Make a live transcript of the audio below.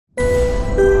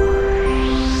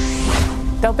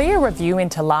There'll be a review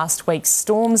into last week's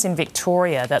storms in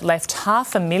Victoria that left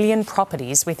 500,000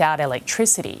 properties without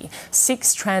electricity.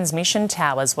 6 transmission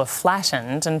towers were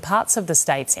flattened and parts of the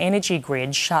state's energy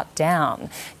grid shut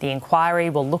down. The inquiry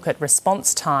will look at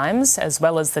response times as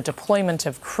well as the deployment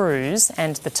of crews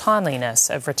and the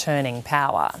timeliness of returning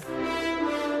power.